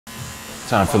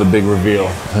Time for the big reveal.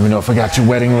 Let me know if I got your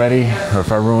wedding ready or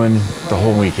if I ruined the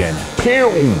whole weekend. Pew!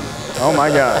 Oh my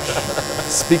gosh.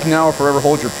 Speak now or forever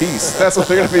hold your peace. That's what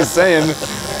they're gonna be saying.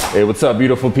 Hey, what's up,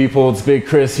 beautiful people? It's Big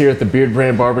Chris here at the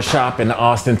Beardbrand Barbershop in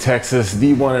Austin, Texas,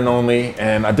 the one and only.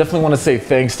 And I definitely want to say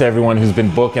thanks to everyone who's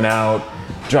been booking out,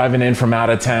 driving in from out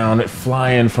of town,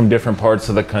 flying from different parts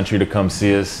of the country to come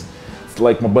see us. It's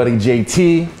like my buddy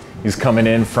JT. He's coming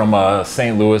in from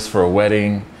St. Louis for a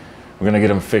wedding. We're gonna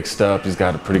get him fixed up. He's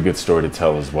got a pretty good story to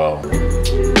tell as well.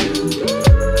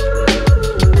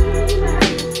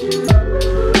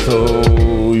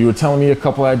 So you were telling me a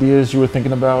couple ideas you were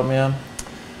thinking about, man?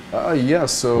 Yeah,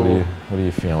 so... What are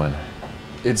you feeling?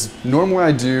 It's normally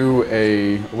I do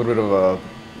a little bit of a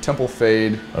temple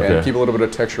fade and keep a little bit of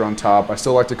texture on top. I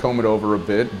still like to comb it over a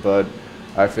bit, but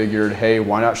I figured, hey,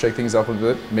 why not shake things up a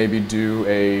bit? Maybe do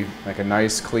a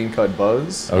nice clean cut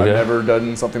buzz. Okay. I've never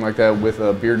done something like that with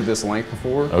a beard this length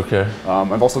before. Okay.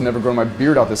 I've also never grown my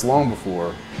beard out this long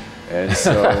before. And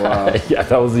so... yeah,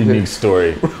 that was a unique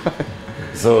story.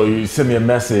 So you sent me a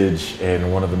message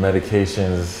and one of the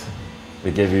medications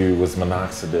they gave you was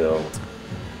minoxidil.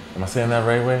 Am I saying that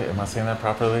right way? Am I saying that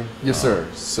properly? Yes, sir.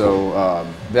 So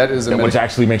that is a which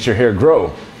actually makes your hair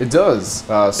grow. It does.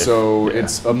 It's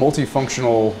a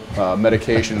multifunctional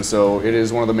medication. So it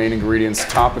is one of the main ingredients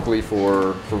topically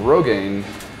for Rogaine.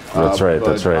 That's right.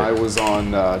 That's right. I was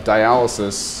on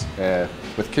dialysis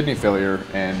with kidney failure,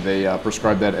 and they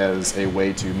prescribed that as a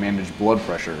way to manage blood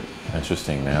pressure.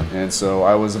 Interesting, man. And so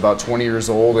I was about 20 years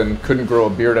old and couldn't grow a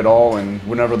beard at all. And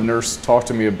whenever the nurse talked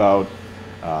to me about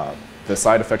the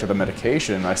side effect of the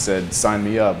medication, I said, sign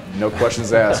me up, no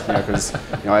questions asked, because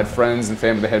I had friends and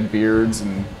family that had beards,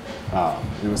 and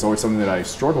it was always something that I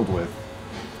struggled with.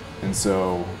 And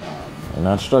so... You're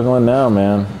not struggling now,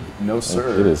 man. No,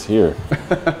 sir. It is here.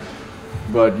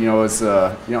 But, it's,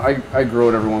 I grow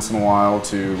it every once in a while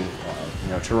to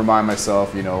remind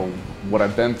myself, what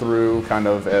I've been through, kind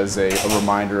of as a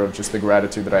reminder of just the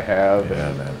gratitude that I have.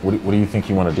 Yeah, man. What do you think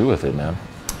you want to do with it, man?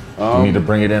 Do you need to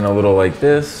bring it in a little like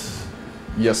this?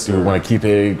 Yes, sir. Do you want to keep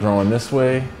it growing this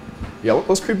way? Yeah,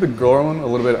 let's keep it growing a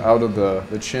little bit out of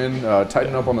the chin,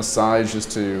 tighten up on the sides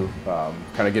just to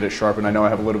kind of get it sharpened. I know I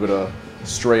have a little bit of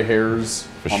stray hairs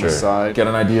on the side. Get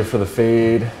an idea for the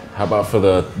fade. How about for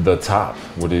the top?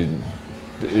 Are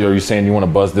you saying you want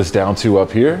to buzz this down to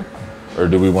up here? Or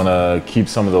do we want to keep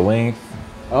some of the length?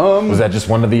 Was that just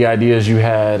one of the ideas you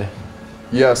had?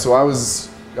 Yeah, so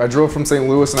I drove from St.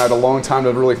 Louis and I had a long time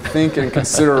to really think and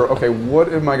consider, okay,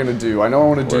 what am I gonna do? I know I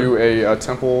wanna do a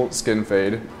temple skin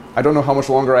fade. I don't know how much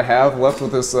longer I have left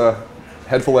with this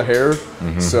head full of hair.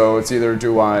 So it's either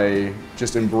do I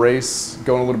just embrace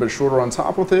going a little bit shorter on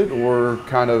top with it, or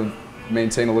kind of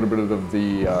maintain a little bit of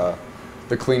the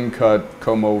clean cut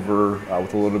comb over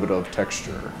with a little bit of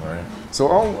texture. Right. So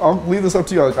I'll leave this up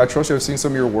to you. I trust you. I've seen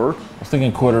some of your work. I was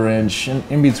thinking 1/4 inch,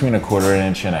 in between a 1/4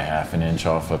 inch and a 1/2 inch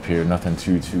off up here. Nothing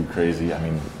too crazy. I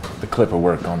mean, the clipper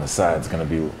work on the side is going to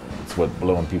be what's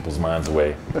blowing people's minds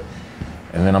away.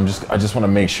 And then I just want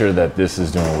to make sure that this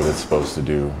is doing what it's supposed to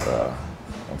do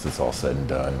once it's all said and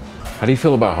done. How do you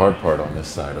feel about hard part on this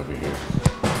side over here?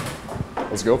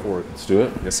 Let's go for it. Let's do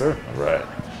it. Yes, sir. All right.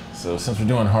 So since we're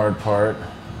doing hard part,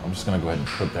 I'm just gonna go ahead and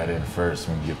put that in first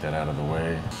so we can get that out of the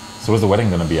way. So where's the wedding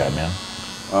gonna be at, man?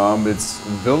 It's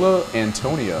Villa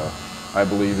Antonia, I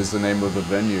believe is the name of the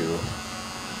venue.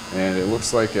 And it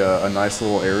looks like a nice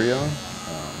little area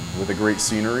with a great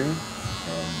scenery. And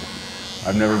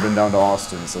I've never been down to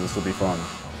Austin, so this will be fun.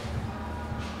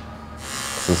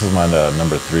 So this is my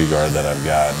number 3 guard that I've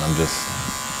got, and this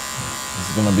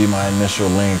is gonna be my initial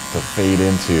length to fade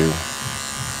into.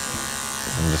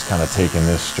 I'm just kind of taking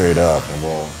this straight up, and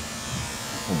we'll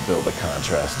build the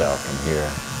contrast out from here.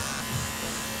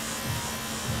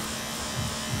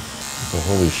 So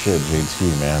holy shit,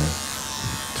 JT, man.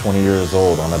 20 years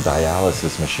old on a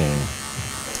dialysis machine.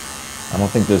 I don't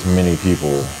think there's many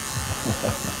people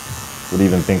would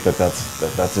even think that's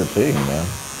a thing, man.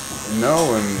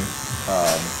 No, and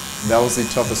that was the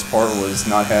toughest part, was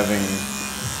not having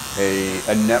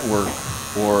a network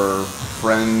or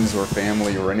friends or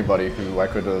family or anybody who I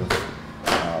could have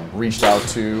reached out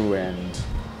to and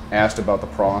asked about the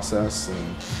process.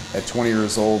 And at 20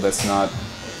 years old, that's not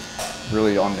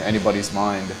really on anybody's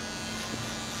mind.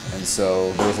 And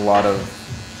so there was a lot of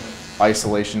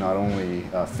isolation, not only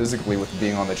physically with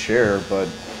being on the chair, but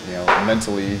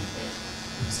mentally,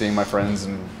 seeing my friends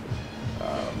and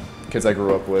kids I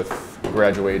grew up with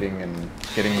graduating and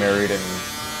getting married and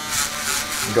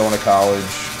going to college.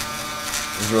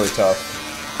 It was really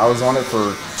tough. I was on it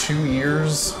for 2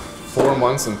 years, 4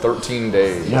 months, and 13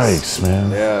 days. Yikes,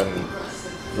 man. Yeah, and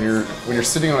when you're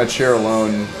sitting on a chair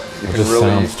alone, you can just really.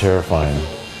 Sounds terrifying.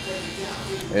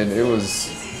 And it was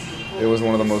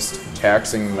one of the most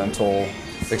taxing mental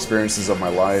experiences of my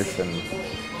life, and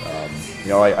you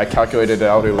know, I calculated it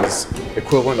out. It was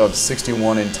equivalent of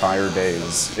 61 entire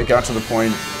days. It got to the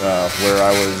point where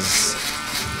I was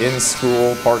in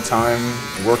school part-time,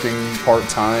 working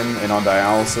part-time, and on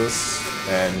dialysis,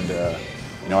 and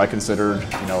you know, I considered,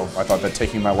 you know, I thought that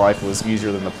taking my life was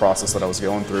easier than the process that I was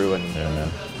going through,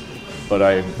 and but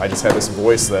I just had this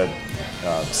voice that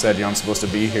said, you know, I'm supposed to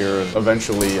be here.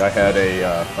 Eventually, I had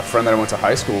a friend that I went to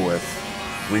high school with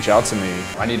reach out to me.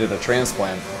 I needed a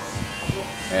transplant,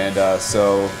 and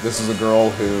so this is a girl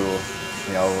who,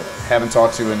 you know, haven't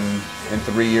talked to in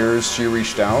 3 years. She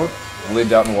reached out. I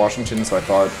lived out in Washington, so I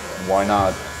thought, why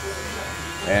not?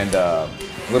 And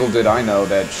little did I know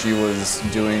that she was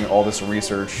doing all this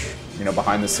research, you know,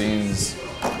 behind the scenes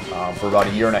for about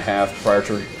a year and a half prior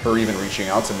to her even reaching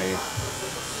out to me.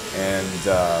 And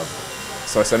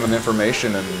so I sent her the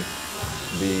information, and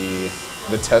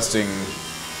the testing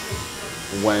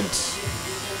went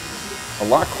a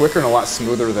lot quicker and a lot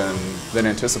smoother than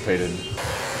anticipated.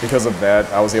 Because of that,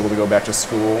 I was able to go back to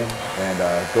school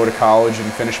and go to college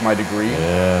and finish my degree.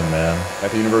 Yeah, man.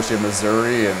 At the University of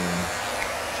Missouri, and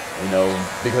you know,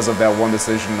 because of that one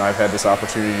decision, I've had this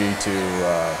opportunity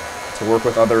to work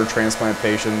with other transplant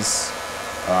patients,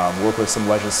 work with some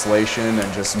legislation,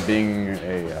 and just being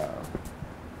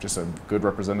just a good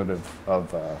representative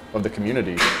of the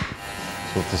community.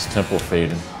 So with this temple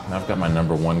fading, and I've got my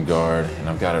 #1 guard, and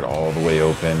I've got it all the way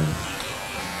open.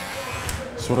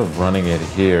 Sort of running it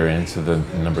here into the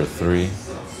 #3,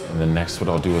 and then next what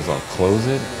I'll do is I'll close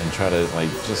it and try to like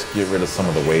just get rid of some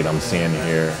of the weight I'm seeing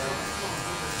here.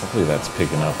 Hopefully that's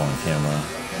picking up on camera.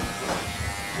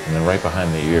 And then right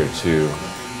behind the ear too.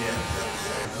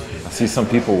 I see some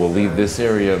people will leave this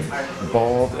area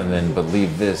bald and then but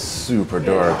leave this super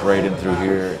dark right in through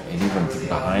here and even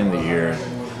behind the ear.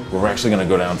 We're actually gonna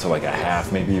go down to like a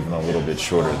half, maybe even a little bit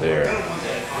shorter there.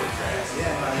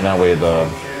 And that way the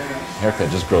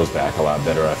haircut just grows back a lot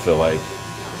better, I feel like.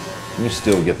 And you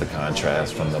still get the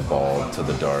contrast from the bald to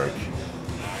the dark.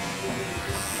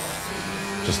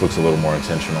 Just looks a little more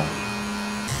intentional.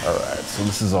 All right, so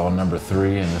this is all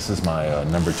 #3, and this is my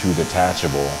 #2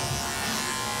 detachable.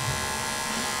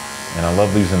 And I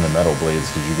love using the metal blades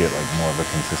because you get like more of a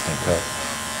consistent cut.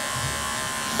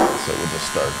 So we'll just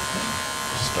start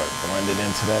blending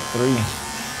into that 3.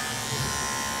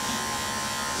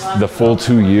 The full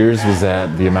 2 years, was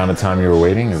that the amount of time you were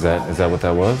waiting? Is that what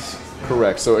that was?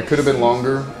 Correct. So it could have been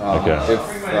longer Okay.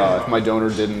 if my donor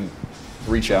didn't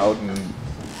reach out and,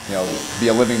 you know, be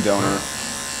a living donor.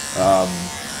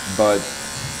 But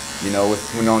you know,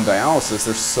 when on dialysis,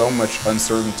 there's so much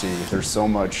uncertainty. There's so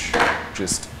much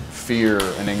just fear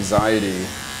and anxiety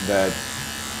that,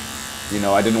 you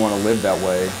know, I didn't want to live that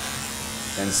way.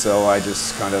 And so I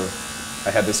just I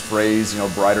had this phrase, you know,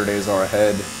 brighter days are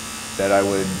ahead, that I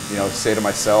would, you know, say to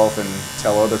myself and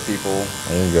tell other people.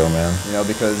 There you go, man. You know,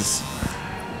 because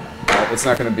it's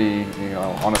not going to be, you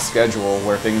know, on a schedule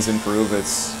where things improve.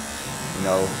 It's, you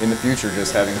know, in the future,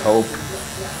 just having hope.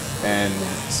 And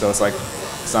so it's like,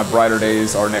 it's not brighter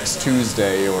days are next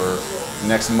Tuesday or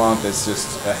next month. It's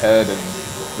just ahead, and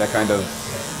that kind of,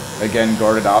 again,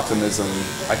 guarded optimism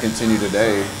I continue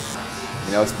today.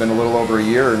 You know, it's been a little over a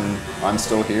year and I'm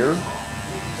still here.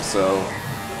 So,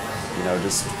 you know,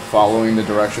 just following the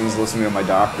directions, listening to my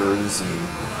doctors,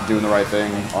 and doing the right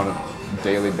thing on a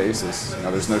daily basis. You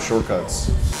know, there's no shortcuts.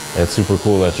 Yeah, it's super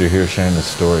cool that you're here sharing this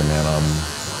story, man.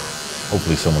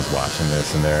 Hopefully someone's watching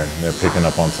this and they're picking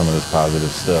up on some of this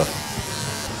positive stuff.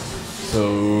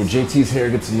 So JT's hair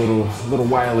gets a little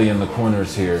wily in the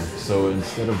corners here. So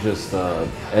instead of just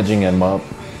edging him up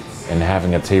and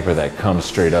having a taper that comes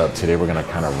straight up, today we're gonna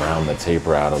kind of round the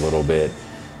taper out a little bit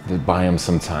to buy him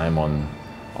some time on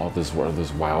all this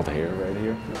wild hair right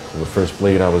here. So the first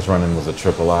blade I was running was a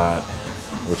 000,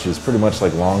 which is pretty much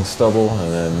like long stubble,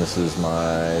 and then this is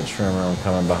my trimmer I'm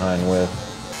coming behind with.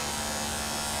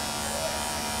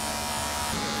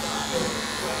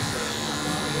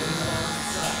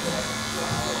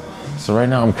 So right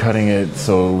now I'm cutting it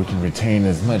so we can retain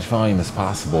as much volume as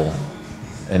possible.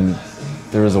 And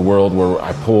there is a world where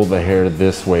I pull the hair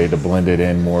this way to blend it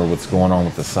in more what's going on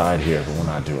with the side here, but we're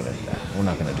not doing it. We're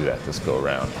not gonna do that this go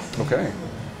around. Okay.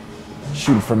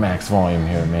 Shooting for max volume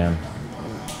here, man.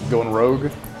 Going rogue.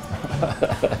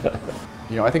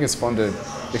 You know, I think it's fun to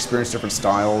experience different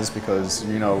styles because,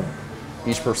 you know,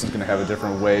 each person's gonna have a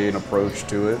different way and approach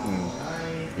to it. And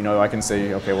you know, I can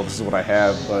say, okay, well, this is what I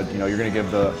have, but you know, you're gonna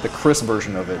give the crisp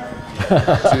version of it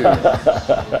too.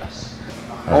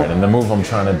 All right, and the move I'm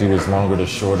trying to do is longer to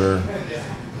shorter.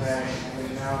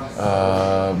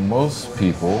 Most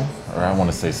people, or I want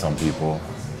to say some people,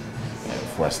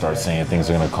 before I start saying things,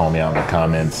 are going to call me out in the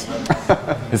comments.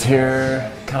 His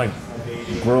hair kind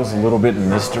of grows a little bit in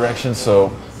this direction,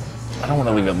 so I don't want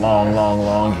to leave it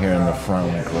long here in the front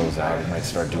when it grows out. It might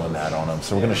start doing that on him.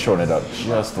 So we're going to shorten it up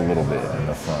just a little bit in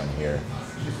the front here.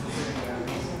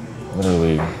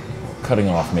 Literally cutting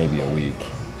off maybe a week.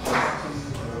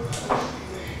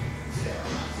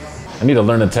 I need to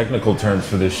learn the technical terms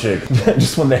for this shit.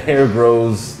 Just when the hair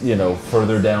grows, you know,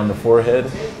 further down the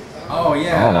forehead. Oh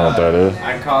yeah. I don't know what that is.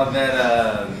 I call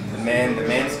that the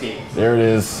manscape. There it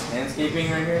is. Manscaping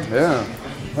right here? Yeah.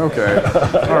 Okay.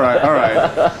 All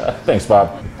right. Thanks,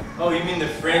 Bob. Oh, you mean the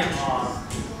fringe?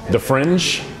 The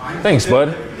fringe? Thanks,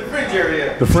 bud. The fringe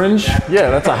area. The fringe? Yeah,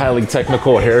 that's a highly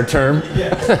technical hair term.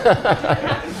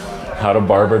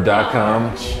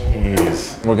 Howtobarber.com.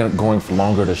 Jeez. We're going for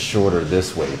longer to shorter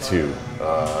this way too,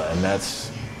 and that's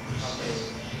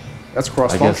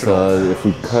cross-functional. I guess if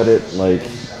we cut it like,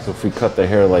 so if we cut the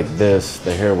hair like this,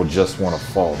 the hair will just want to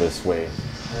fall this way,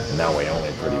 and that way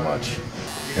only pretty much.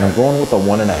 And I'm going with a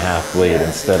 1.5 blade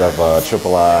instead of a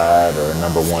triple eyed or a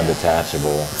 #1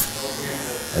 detachable,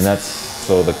 and that's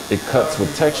so it cuts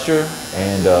with texture,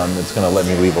 and it's going to let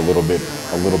me leave a little bit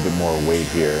more weight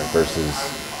here versus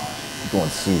going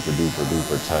super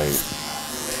duper tight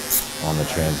on the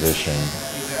transition.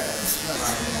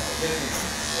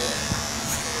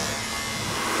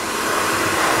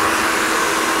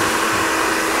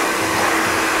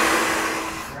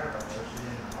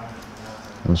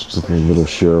 It's just a little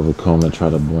shear of a comb to try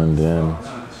to blend in.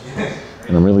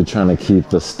 And I'm really trying to keep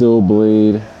the still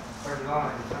blade,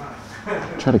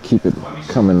 try to keep it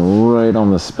coming right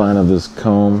on the spine of this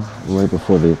comb, right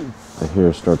before the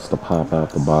hair starts to pop out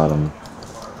the bottom.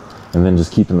 And then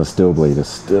just keeping the still blade as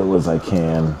still as I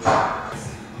can. So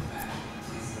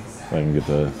I can get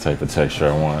the type of texture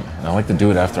I want. And I like to do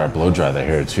it after I blow dry the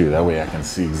hair too. That way I can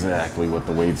see exactly what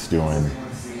the weight's doing.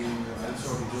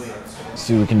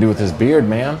 See what we can do with this beard,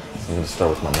 man. I'm gonna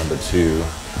start with my #2.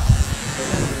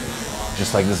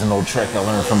 Just like this is an old trick I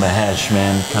learned from a hash,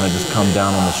 man. Kind of just come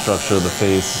down on the structure of the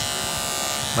face.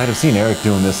 Might have seen Eric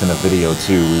doing this in a video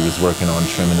too. He was working on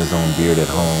trimming his own beard at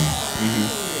home.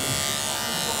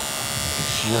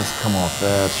 Just come off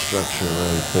that structure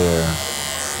right there.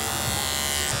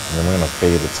 And then we're gonna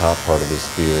fade the top part of this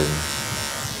beard.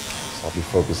 So I'll be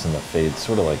focusing the fade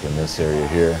sort of like in this area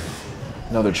here.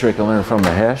 Another trick I learned from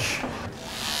the hash. And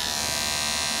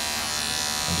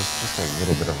just a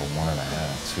little bit of a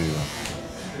 1.5 too.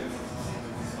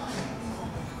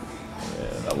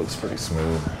 Yeah, that looks pretty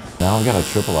smooth. Now I've got a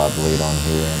triple eye blade on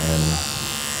here, and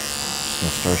just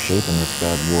gonna start shaping this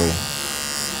bad boy.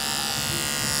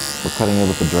 We're cutting it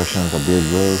with the direction as the beard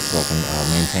grows so I can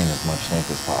maintain as much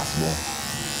length as possible.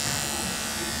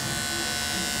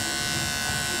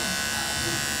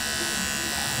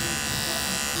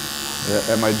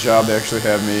 Yeah, at my job, they actually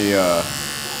have me,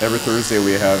 every Thursday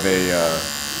we have a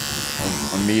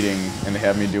meeting, and they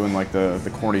have me doing like the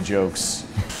corny jokes.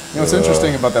 You know, what's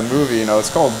interesting about that movie, you know,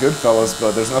 it's called Goodfellas,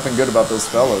 but there's nothing good about those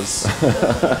fellas.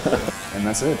 And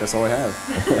that's it, that's all I have.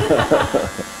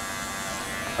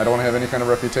 I don't have any kind of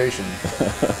reputation.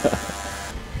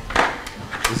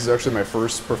 This is actually my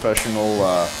first professional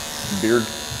beard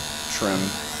trim.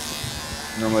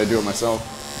 Normally I do it myself.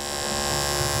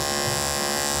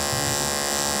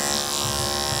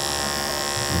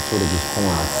 I'm sort of just pulling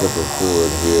my clipper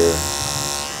forward here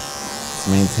to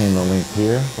maintain the length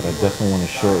here, but I definitely want to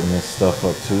shorten this stuff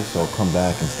up too, so I'll come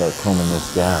back and start combing this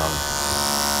down.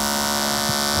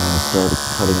 And start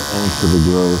cutting into the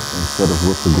growth instead of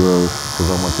with the growth, because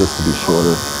I want this to be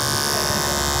shorter.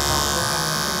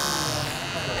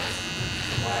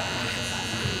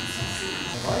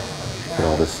 Put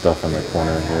all this stuff in the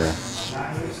corner here.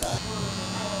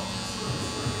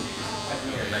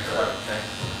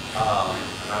 I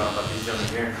don't know about these gentlemen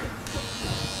here.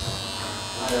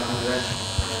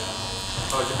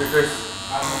 Oh, it's a big Chris.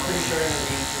 I'm pretty sure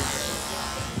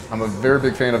I'm a very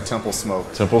big fan of Temple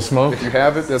Smoke. Temple Smoke? If you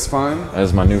have it, that's fine.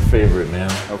 That's my new favorite, man.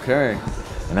 Okay.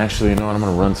 And actually, you know what? I'm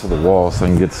gonna run to the wall so I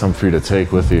can get some for you to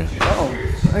take with you. Oh,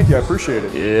 thank you. I appreciate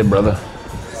it. Yeah, brother. I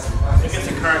think it's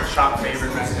a current shop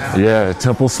favorite right now. Yeah,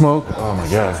 Temple Smoke. Oh my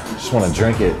God, I just want to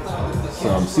drink it.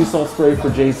 Some sea salt spray for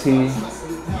JT.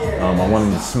 I want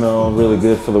him to smell really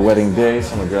good for the wedding day,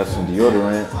 so I'm gonna grab some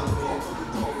deodorant.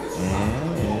 And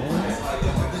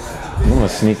I'm gonna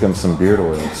sneak him some beard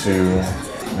oil too.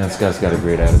 Man, this guy's got a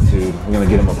great attitude. I'm gonna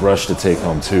get him a brush to take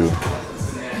home too.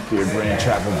 Beardbrand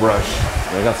travel brush.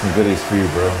 I got some goodies for you,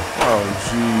 bro. Oh,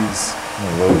 jeez. I'm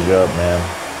gonna load you up, man.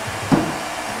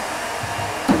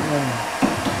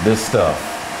 This stuff,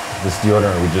 this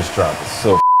deodorant we just dropped is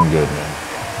so good, man.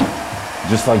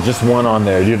 Just one on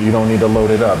there. You don't need to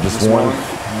load it up. Just one,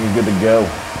 you're good to go.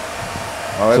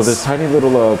 Oh, so there's tiny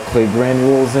little clay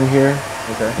granules in here.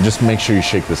 Okay. Just make sure you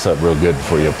shake this up real good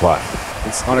before you apply.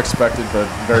 It's unexpected, but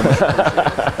very much appreciated.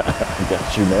 I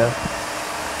got you, man.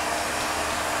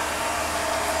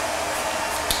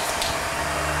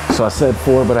 So I said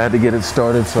 4, but I had to get it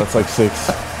started, so it's like 6.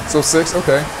 So 6,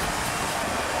 okay.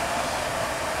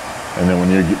 And then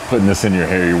when you're putting this in your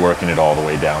hair, you're working it all the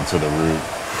way down to the root.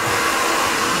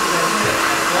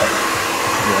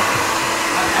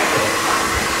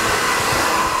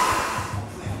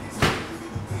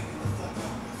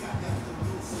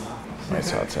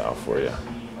 Nice hot towel for you.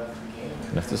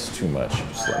 And if this is too much,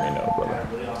 just let me know, brother.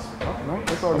 Oh, no,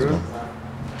 it's all good.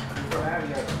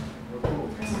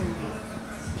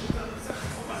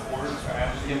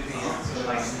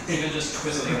 Even just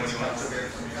twisting when you want to beer.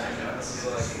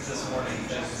 This morning,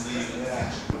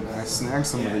 I snagged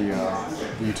some of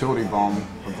the utility balm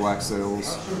of Black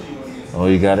Sails. Oh,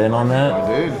 you got in on that?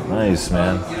 I did. Nice,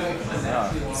 man.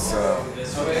 Yeah, it's,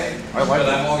 I like it.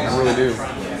 I really do.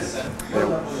 Yeah,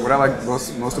 what I like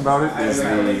most about it is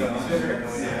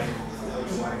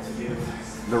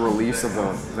the release of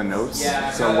the notes.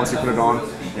 So once you put it on,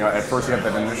 at first you have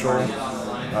that initial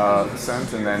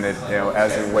scent, and then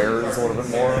as it wears a little bit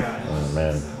more, Oh,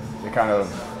 man. it kind of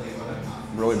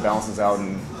really balances out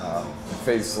and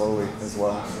fades slowly as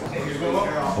well.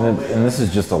 And this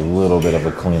is just a little bit of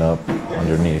a cleanup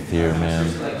underneath here, man.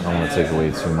 I don't want to take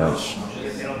away too much.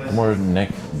 The more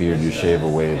neck beard you shave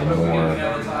away, the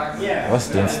less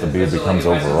dense the beard becomes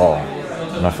overall.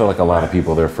 And I feel like a lot of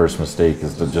people, their first mistake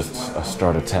is to just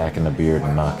start attacking the beard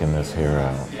and knocking this hair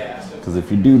out. Because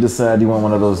if you do decide you want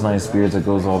one of those nice beards that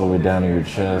goes all the way down to your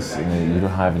chest and you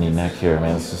don't have any neck hair,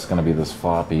 man, it's just going to be this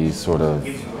floppy sort of,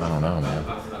 I don't know, man.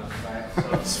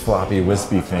 This floppy,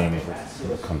 wispy thing.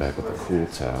 We'll come back with a cool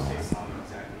towel.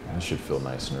 That should feel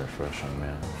nice and refreshing,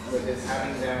 man.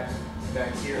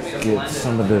 Get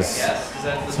some of this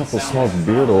Temple Smoke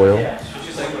beard oil.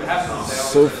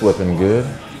 So flipping good.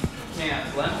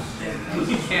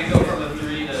 You can't go from a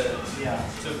 3 to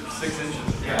 6 inches.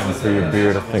 And for your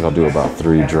beard, I think I'll do about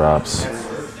 3 drops.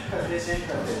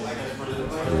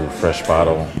 Ooh, fresh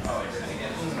bottle.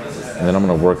 And then I'm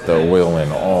going to work the oil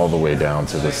in all the way down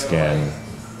to the skin.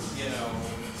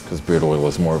 Because beard oil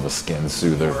is more of a skin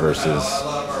soother versus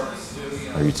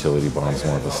our utility balm is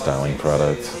more of a styling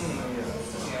product.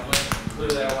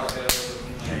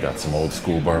 I got some old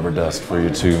school barber dust for you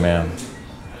too, man.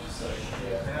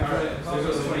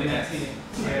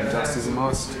 Dust is a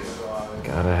must.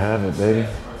 Gotta have it, baby.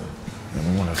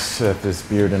 And we want to set this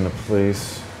beard into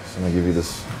place. So I'm gonna give you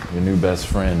this, your new best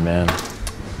friend, man.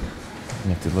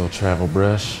 Nifty little travel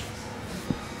brush.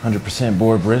 100%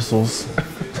 boar bristles.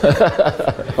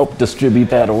 Help distribute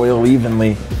that oil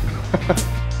evenly.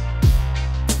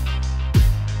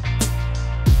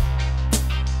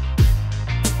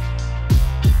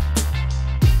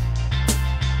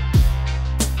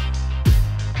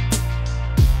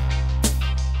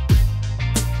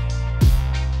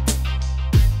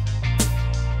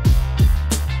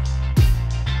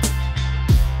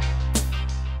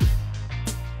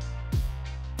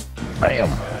 Bam!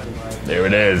 There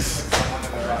it is.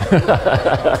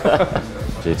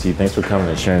 JT, thanks for coming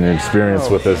and sharing your experience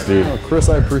with us, dude. Oh, Chris,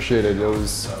 I appreciate it.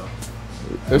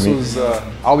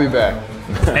 I'll be back.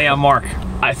 Hey, I'm Mark.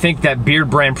 I think that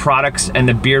Beardbrand products and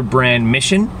the Beardbrand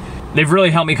mission, they've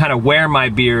really helped me kind of wear my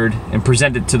beard and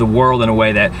present it to the world in a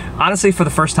way that, honestly, for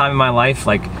the first time in my life,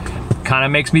 like, kind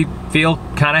of makes me feel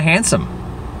kind of handsome.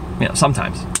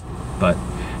 Sometimes. But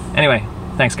anyway,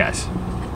 thanks, guys.